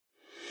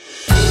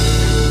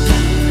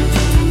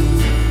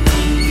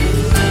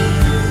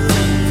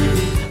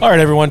All right,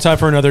 everyone, time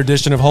for another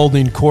edition of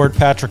Holding Court.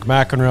 Patrick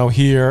McEnroe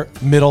here,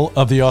 middle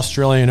of the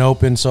Australian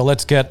Open. So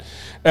let's get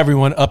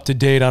everyone up to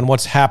date on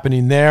what's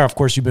happening there. Of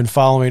course, you've been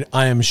following,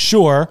 I am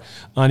sure,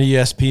 on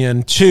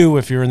ESPN2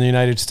 if you're in the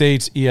United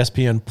States,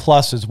 ESPN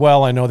Plus as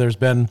well. I know there's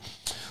been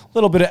a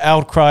little bit of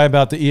outcry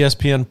about the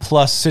ESPN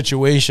Plus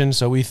situation,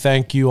 so we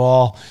thank you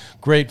all,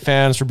 great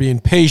fans, for being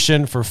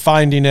patient, for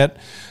finding it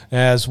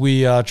as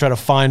we try to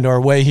find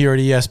our way here at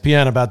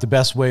ESPN about the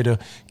best way to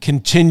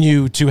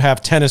continue to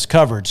have tennis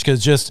coverage.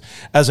 Because just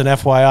as an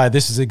FYI,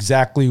 this is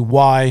exactly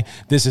why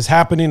this is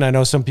happening. I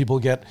know some people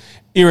get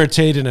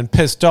irritated and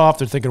pissed off.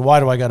 They're thinking,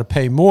 why do I got to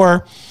pay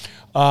more?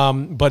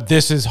 But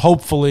this is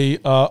hopefully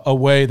a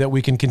way that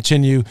we can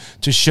continue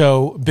to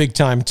show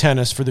big-time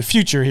tennis for the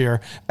future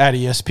here at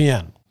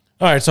ESPN.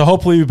 All right, so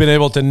hopefully you've been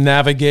able to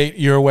navigate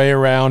your way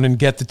around and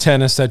get the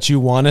tennis that you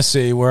want to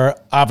see. We're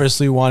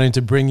obviously wanting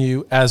to bring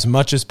you as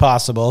much as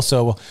possible,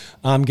 so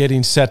I'm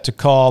getting set to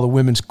call the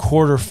women's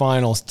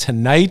quarterfinals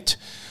tonight.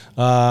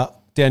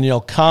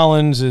 Danielle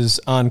Collins is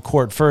on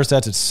court first.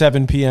 That's at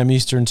 7 p.m.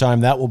 Eastern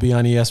time. That will be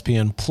on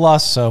ESPN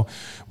Plus, so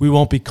we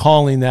won't be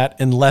calling that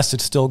unless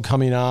it's still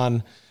coming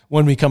on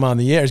when we come on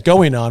the air. It's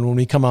going on when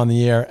we come on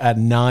the air at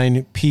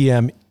 9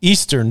 p.m.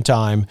 Eastern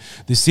time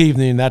this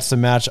evening. That's the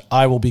match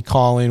I will be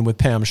calling with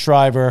Pam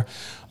Shriver.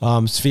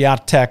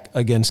 Swiatek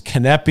against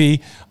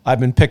Kanepi. I've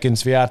been picking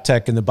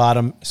Swiatek in the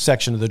bottom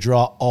section of the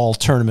draw all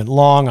tournament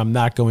long. I'm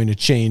not going to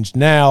change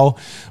now,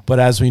 but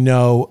as we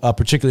know,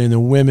 particularly in the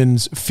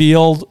women's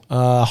field,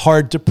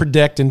 hard to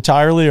predict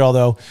entirely,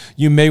 although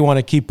you may want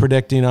to keep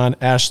predicting on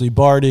Ashley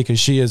Barty because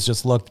she has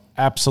just looked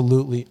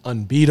absolutely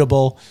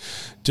unbeatable.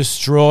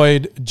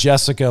 Destroyed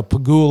Jessica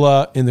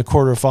Pegula in the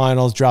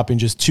quarterfinals, dropping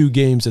just 2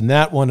 games in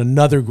that one.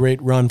 Another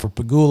great run for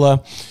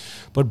Pegula.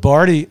 But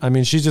Barty, I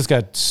mean, she's just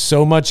got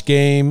so much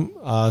game,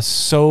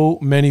 so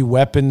many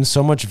weapons,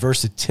 so much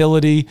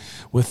versatility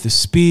with the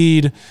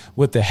speed,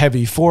 with the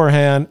heavy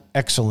forehand,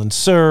 excellent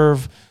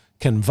serve,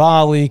 can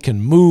volley,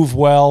 can move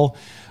well,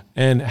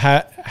 and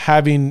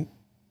having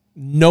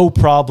no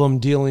problem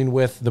dealing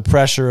with the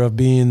pressure of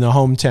being the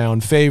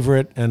hometown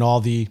favorite and all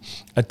the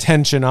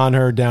attention on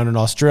her down in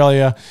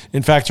Australia.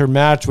 In fact, her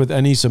match with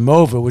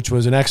Anisimova, which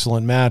was an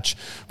excellent match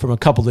from a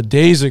couple of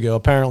days ago,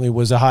 apparently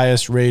was the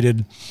highest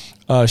rated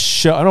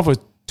show. I don't know if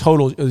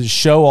it was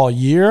show all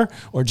year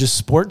or just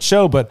sports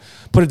show, but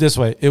put it this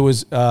way, it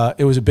was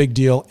a big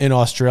deal in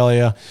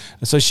Australia.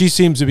 And so she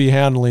seems to be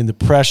handling the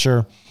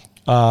pressure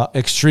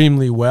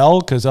extremely well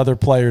because other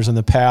players in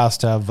the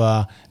past have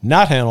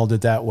not handled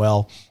it that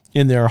well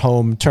in their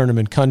home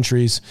tournament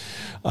countries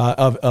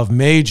of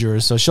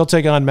majors. So she'll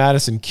take on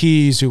Madison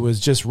Keys, who was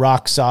just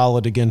rock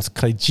solid against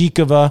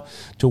Krejcikova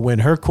to win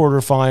her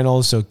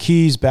quarterfinals. So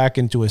Keys back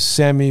into a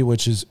semi,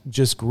 which is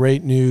just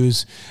great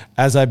news.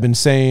 As I've been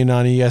saying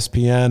on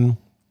ESPN,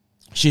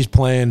 she's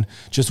playing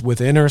just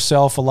within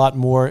herself a lot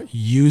more,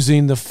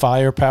 using the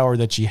firepower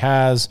that she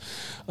has,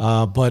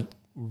 but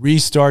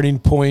restarting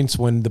points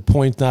when the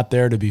point's not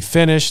there to be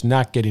finished,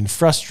 not getting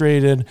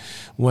frustrated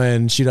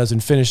when she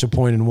doesn't finish a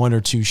point in 1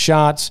 or 2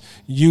 shots,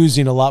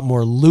 using a lot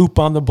more loop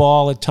on the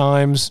ball at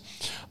times.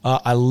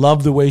 I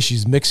love the way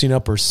she's mixing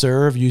up her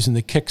serve, using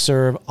the kick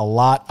serve a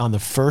lot on the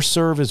first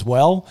serve as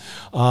well.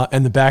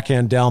 And the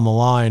backhand down the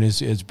line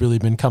has really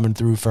been coming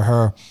through for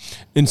her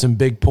in some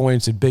big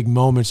points and big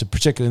moments,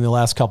 particularly in the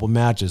last couple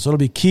matches. So it'll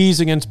be Keys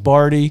against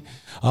Barty.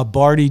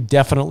 Barty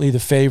definitely the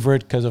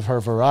favorite because of her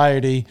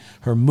variety,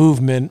 her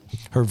movement,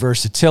 her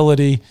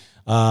versatility.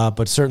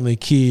 But certainly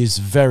Keys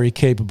very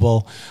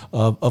capable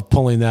of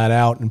pulling that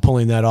out and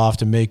pulling that off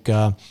to make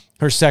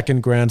her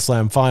second Grand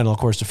Slam final. Of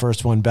course, the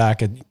first one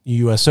back at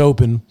U.S.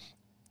 Open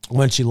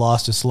when she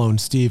lost to Sloane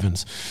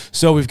Stephens.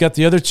 So we've got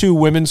the other 2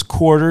 women's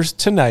quarters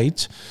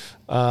tonight.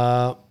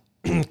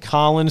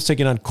 Collins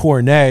taking on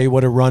Cornet.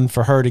 What a run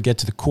for her to get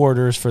to the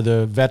quarters for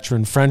the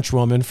veteran French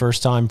woman.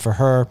 First time for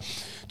her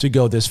to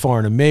go this far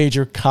in a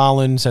major.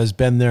 Collins has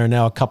been there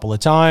now a couple of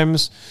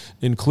times,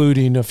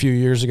 including a few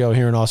years ago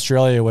here in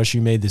Australia where she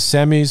made the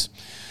semis.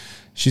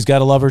 She's got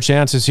to love her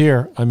chances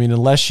here. I mean,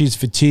 unless she's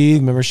fatigued.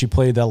 Remember, she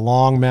played that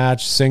long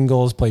match,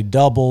 singles, played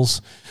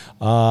doubles.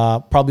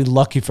 Probably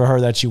lucky for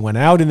her that she went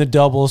out in the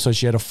doubles, so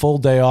she had a full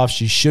day off.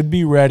 She should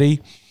be ready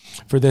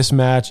for this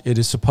match. It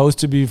is supposed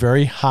to be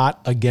very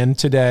hot again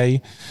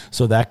today,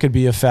 so that could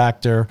be a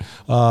factor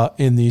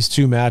in these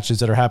 2 matches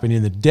that are happening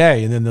in the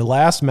day. And then the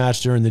last match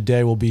during the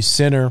day will be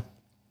Sinner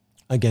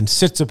against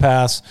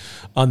Tsitsipas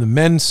on the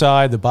men's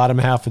side, the bottom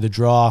half of the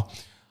draw.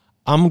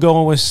 I'm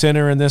going with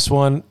Sinner in this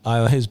one.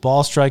 His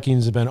ball striking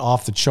has been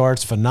off the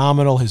charts,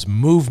 phenomenal. His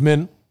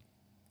movement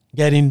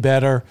getting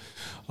better.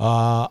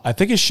 I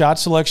think his shot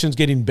selection is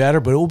getting better,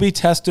 but it will be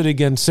tested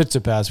against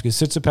Tsitsipas because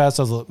Tsitsipas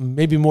has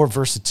maybe more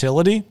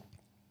versatility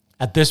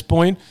at this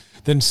point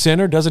than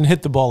Sinner. Doesn't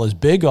hit the ball as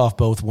big off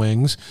both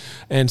wings.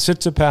 And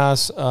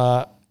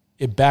Tsitsipas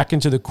back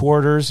into the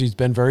quarters. He's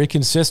been very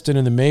consistent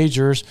in the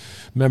majors.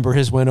 Remember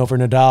his win over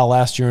Nadal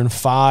last year in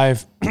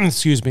 5,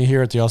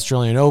 here at the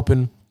Australian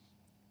Open.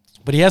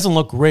 But he hasn't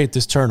looked great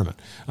this tournament.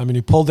 I mean,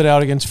 he pulled it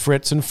out against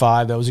Fritz in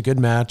 5. That was a good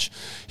match.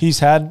 He's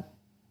had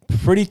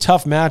pretty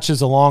tough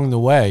matches along the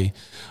way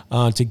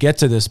to get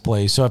to this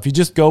place. So if you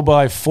just go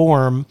by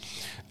form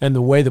and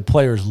the way the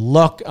players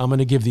look, I'm going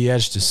to give the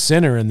edge to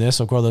Sinner in this.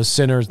 Of course, those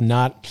Sinner's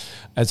not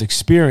as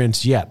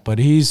experienced yet, but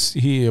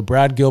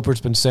Brad Gilbert's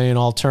been saying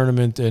all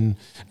tournament, and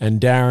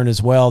Darren as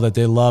well, that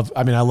they love.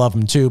 I mean, I love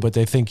him too, but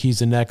they think he's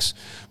the next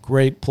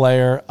great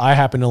player. I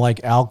happen to like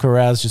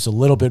Alcaraz just a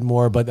little bit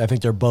more, but I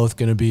think they're both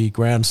going to be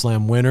Grand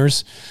Slam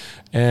winners,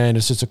 and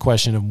it's just a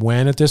question of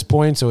when at this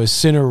point. So is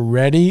Sinner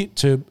ready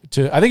to?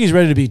 I think he's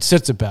ready to beat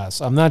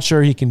Tsitsipas. I'm not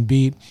sure he can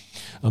beat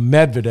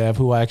Medvedev,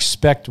 who I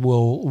expect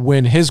will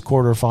win his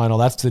quarterfinal.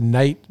 That's the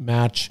night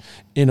match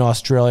in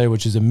Australia,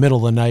 which is the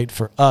middle of the night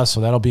for us. So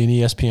that'll be an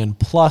ESPN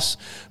Plus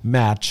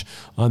match.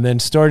 And then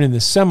starting the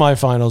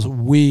semifinals,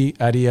 we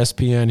at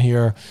ESPN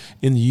here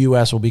in the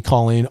U.S. will be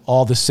calling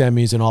all the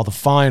semis and all the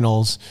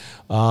finals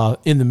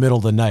in the middle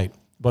of the night.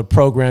 But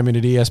programming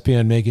at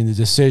ESPN making the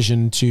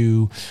decision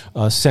to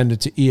send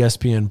it to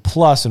ESPN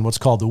Plus and what's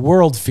called the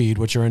World Feed,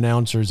 which are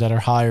announcers that are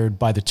hired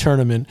by the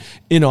tournament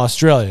in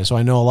Australia. So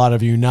I know a lot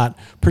of you not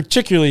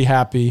particularly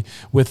happy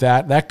with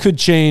that. That could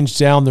change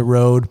down the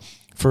road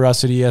for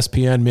us at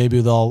ESPN.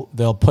 Maybe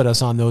they'll put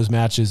us on those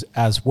matches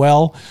as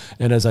well.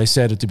 And as I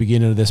said at the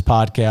beginning of this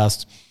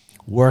podcast,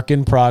 work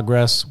in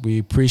progress. We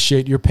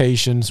appreciate your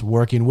patience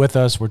working with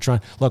us. We're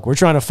trying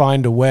to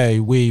find a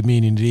way, we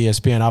meaning the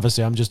ESPN.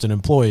 Obviously, I'm just an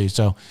employee,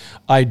 so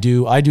I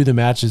do the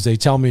matches they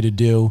tell me to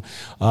do,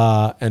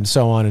 and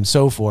so on and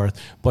so forth.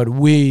 But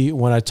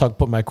when I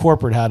put my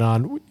corporate hat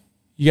on,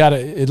 you got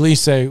to at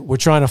least say we're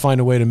trying to find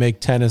a way to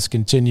make tennis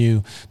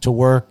continue to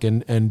work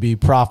and be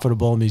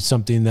profitable and be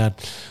something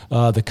that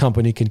the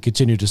company can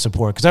continue to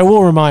support. Because I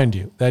will remind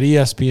you that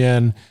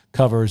ESPN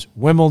covers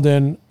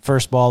Wimbledon,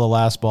 first ball, the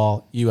last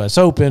ball, U.S.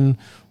 Open,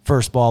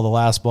 first ball, the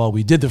last ball.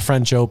 We did the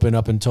French Open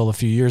up until a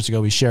few years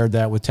ago. We shared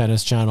that with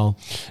Tennis Channel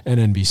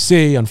and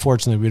NBC.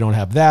 Unfortunately, we don't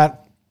have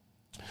that.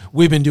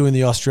 We've been doing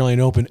the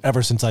Australian Open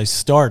ever since I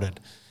started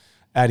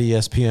at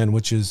ESPN,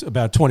 which is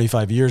about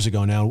 25 years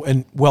ago now,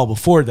 and well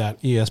before that,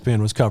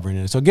 ESPN was covering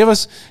it. So give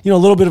us, a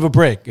little bit of a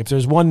break. If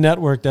there's one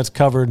network that's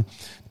covered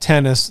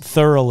tennis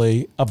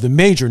thoroughly of the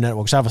major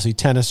networks, obviously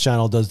Tennis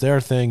Channel does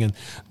their thing, and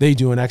they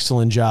do an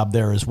excellent job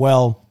there as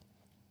well.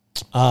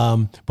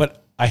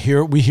 But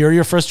we hear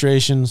your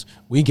frustrations.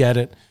 We get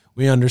it.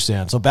 We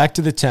understand. So back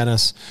to the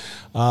tennis.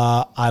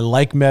 I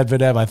like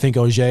Medvedev. I think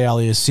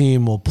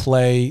Auger-Aliassime will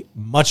play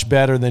much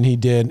better than he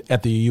did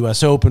at the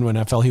U.S. Open when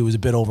I felt he was a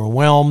bit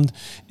overwhelmed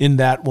in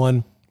that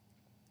one.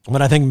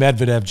 But I think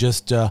Medvedev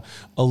just a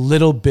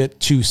little bit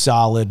too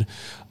solid,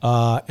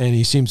 and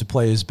he seems to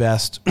play his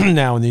best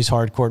now in these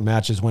hard court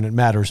matches when it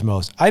matters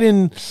most. A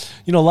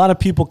lot of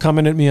people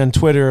coming at me on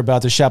Twitter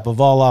about the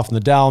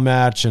Shapovalov-Nadal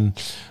match, and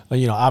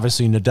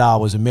obviously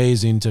Nadal was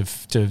amazing to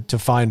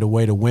find a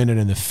way to win it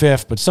in the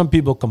fifth, but some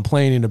people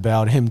complaining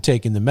about him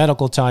taking the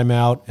medical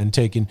timeout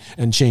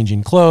and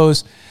changing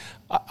clothes.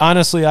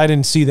 Honestly, I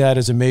didn't see that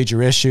as a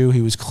major issue.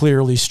 He was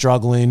clearly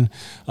struggling.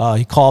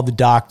 He called the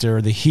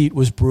doctor. The heat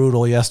was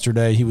brutal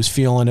yesterday. He was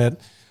feeling it.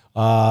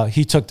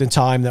 He took the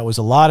time that was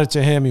allotted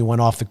to him. He went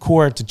off the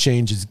court to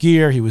change his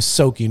gear. He was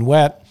soaking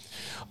wet.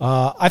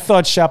 I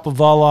thought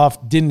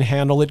Shapovalov didn't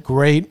handle it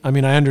great. I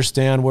mean, I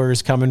understand where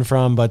he's coming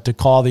from, but to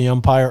call the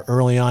umpire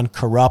early on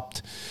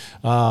corrupt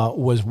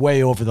was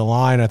way over the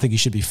line. I think he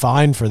should be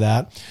fined for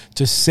that.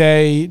 To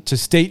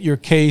state your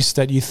case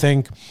that you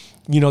think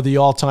the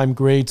all-time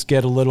greats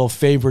get a little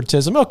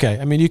favoritism. Okay,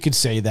 I mean, you could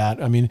say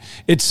that. I mean,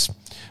 it's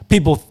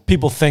people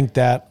think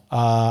that.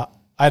 I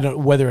don't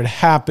whether it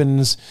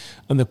happens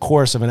in the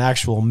course of an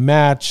actual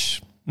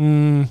match.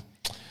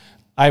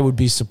 I would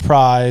be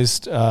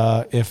surprised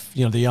if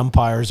the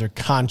umpires are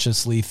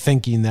consciously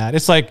thinking that.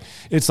 It's like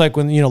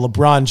when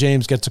LeBron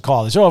James gets a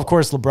call. They say, of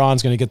course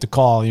LeBron's going to get the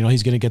call.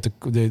 He's going to get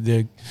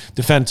the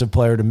defensive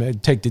player to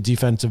take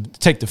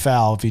the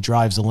foul if he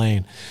drives the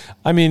lane.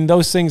 I mean,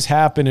 those things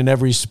happen in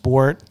every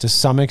sport to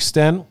some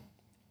extent.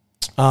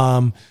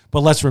 But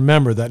let's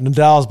remember that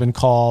Nadal's been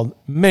called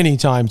many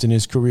times in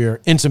his career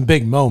in some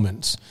big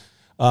moments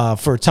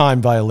for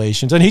time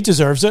violations, and he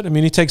deserves it. I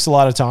mean, he takes a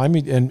lot of time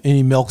and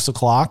he milks the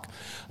clock.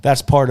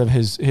 That's part of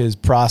his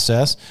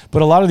process.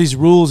 But a lot of these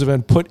rules have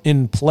been put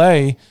in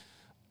play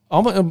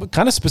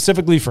kind of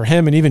specifically for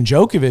him, and even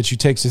Djokovic, who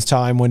takes his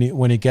time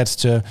when he gets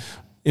to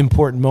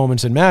important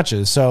moments in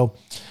matches. So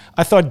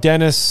I thought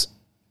Dennis,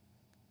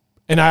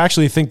 and I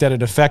actually think that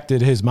it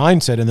affected his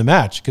mindset in the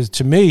match, because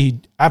to me, he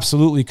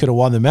absolutely could have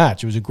won the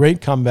match. It was a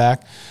great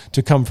comeback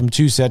to come from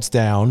 2 sets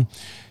down.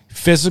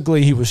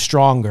 Physically, he was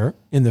stronger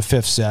in the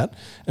fifth set,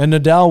 and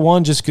Nadal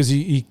won just because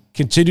he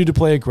continued to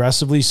play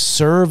aggressively,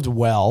 served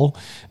well,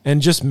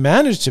 and just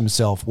managed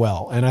himself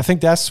well. And I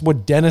think that's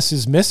what Dennis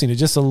is missing. It's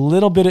just a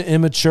little bit of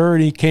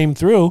immaturity came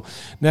through.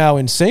 Now,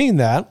 in saying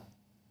that,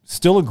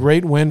 still a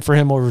great win for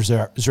him over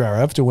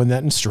Zverev to win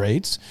that in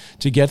straights,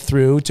 to get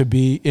through, to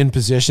be in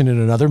position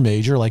in another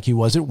major like he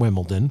was at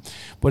Wimbledon.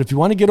 But if you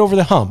want to get over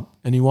the hump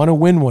and you want to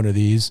win one of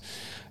these,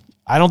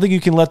 I don't think you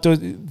can let those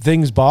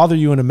things bother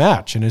you in a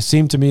match. And it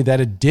seemed to me that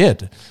it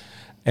did.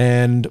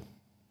 And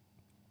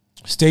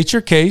state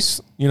your case.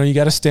 You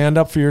got to stand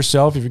up for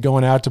yourself if you're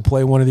going out to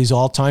play one of these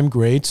all-time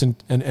greats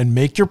and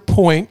make your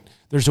point.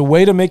 There's a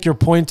way to make your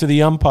point to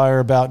the umpire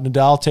about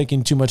Nadal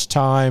taking too much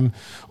time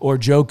or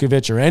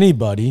Djokovic or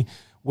anybody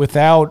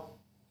without,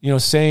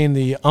 saying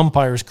the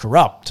umpire's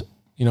corrupt.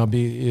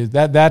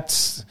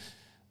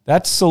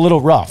 That's a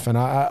little rough. And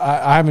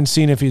I haven't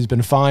seen if he's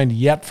been fined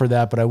yet for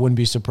that, but I wouldn't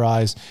be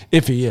surprised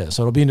if he is.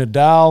 So it'll be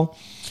Nadal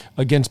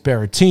against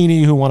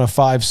Berrettini, who won a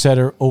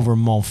 5-setter over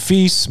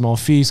Monfils.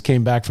 Monfils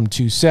came back from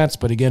 2 sets,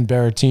 but again,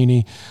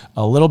 Berrettini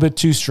a little bit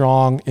too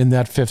strong in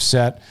that 5th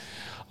set.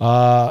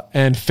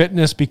 And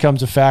fitness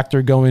becomes a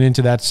factor going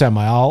into that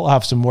semi. I'll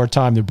have some more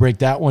time to break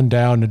that one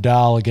down.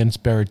 Nadal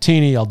against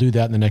Berrettini. I'll do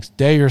that in the next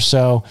day or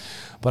so.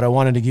 But I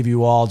wanted to give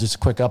you all just a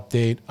quick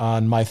update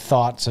on my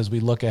thoughts as we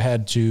look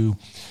ahead to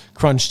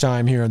crunch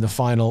time here in the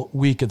final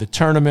week of the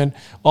tournament.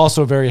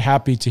 Also very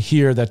happy to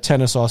hear that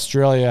Tennis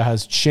Australia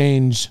has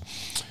changed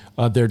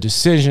their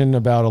decision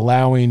about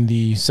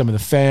allowing some of the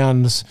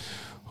fans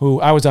who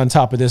I was on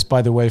top of this,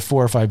 by the way,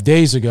 4 or 5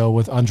 days ago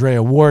with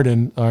Andrea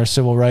Warden, our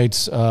civil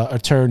rights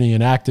attorney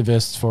and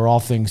activist for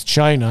all things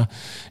China,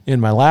 in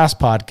my last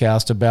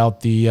podcast about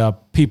the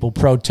people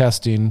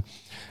protesting.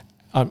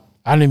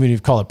 I don't even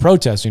call it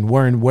protesting,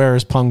 wearing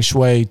Where's Peng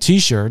Shuai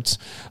T-shirts,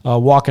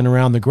 walking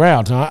around the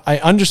grounds. Now, I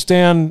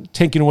understand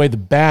taking away the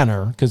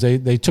banner because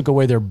they took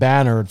away their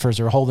banner at first.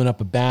 They were holding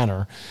up a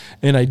banner.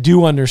 And I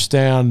do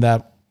understand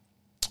that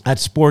at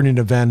sporting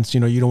events, you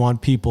don't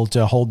want people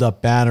to hold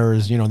up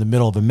banners, in the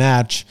middle of a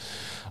match,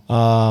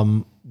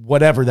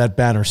 whatever that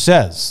banner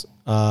says,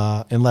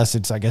 unless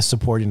it's, I guess,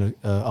 supporting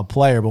a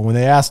player. But when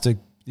they asked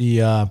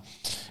the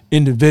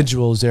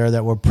individuals there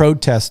that were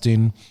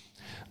protesting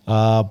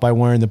by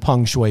wearing the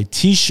Peng Shuai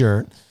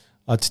T-shirt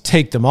to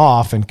take them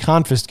off and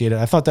confiscate it,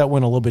 I thought that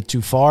went a little bit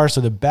too far. So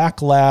the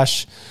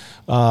backlash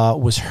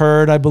was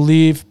heard, I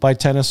believe, by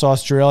Tennis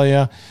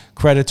Australia.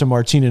 Credit to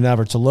Martina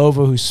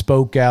Navratilova, who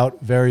spoke out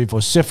very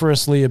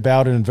vociferously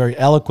about it and very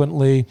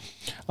eloquently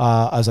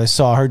as I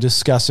saw her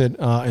discuss it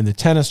in the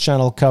Tennis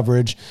Channel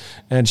coverage.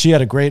 And she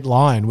had a great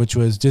line, which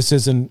was, this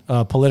isn't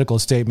a political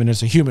statement,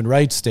 it's a human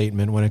rights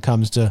statement when it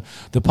comes to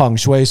the Peng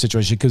Shuai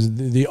situation. Because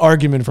the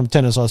argument from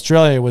Tennis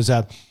Australia was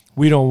that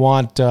we don't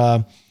want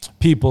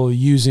people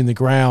using the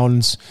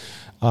grounds,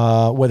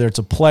 whether it's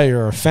a player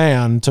or a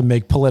fan, to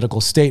make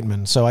political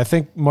statements. So I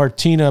think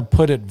Martina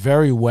put it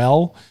very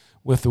well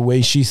with the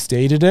way she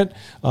stated it.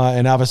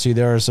 And obviously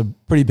there is a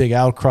pretty big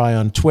outcry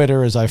on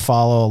Twitter as I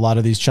follow a lot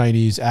of these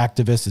Chinese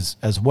activists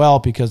as well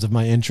because of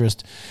my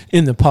interest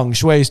in the Peng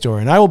Shuai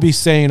story. And I will be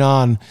saying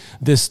on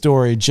this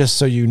story, just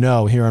so you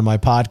know, here on my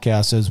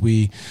podcast as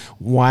we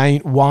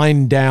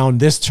wind down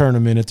this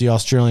tournament at the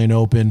Australian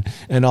Open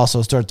and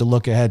also start to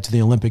look ahead to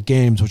the Olympic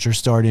Games, which are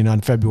starting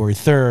on February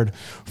 3rd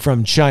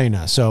from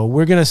China. So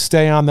we're going to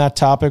stay on that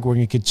topic. We're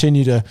going to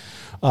continue to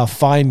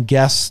find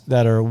guests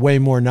that are way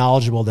more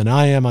knowledgeable than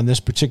I am on this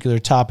particular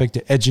topic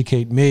to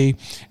educate me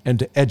and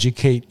to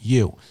educate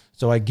you.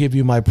 So I give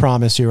you my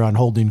promise here on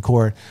Holding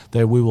Court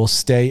that we will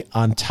stay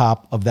on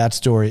top of that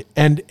story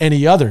and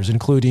any others,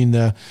 including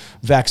the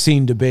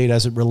vaccine debate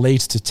as it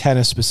relates to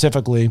tennis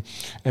specifically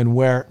and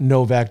where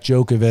Novak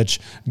Djokovic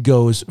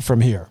goes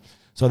from here.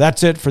 So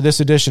that's it for this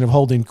edition of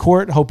Holding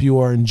Court. Hope you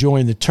are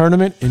enjoying the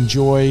tournament.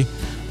 Enjoy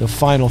the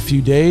final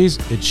few days.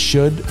 It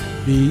should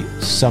be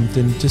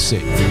something to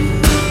see.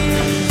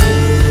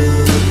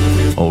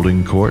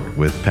 Holding Court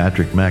with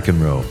Patrick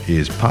McEnroe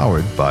is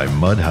powered by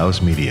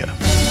Mudhouse Media.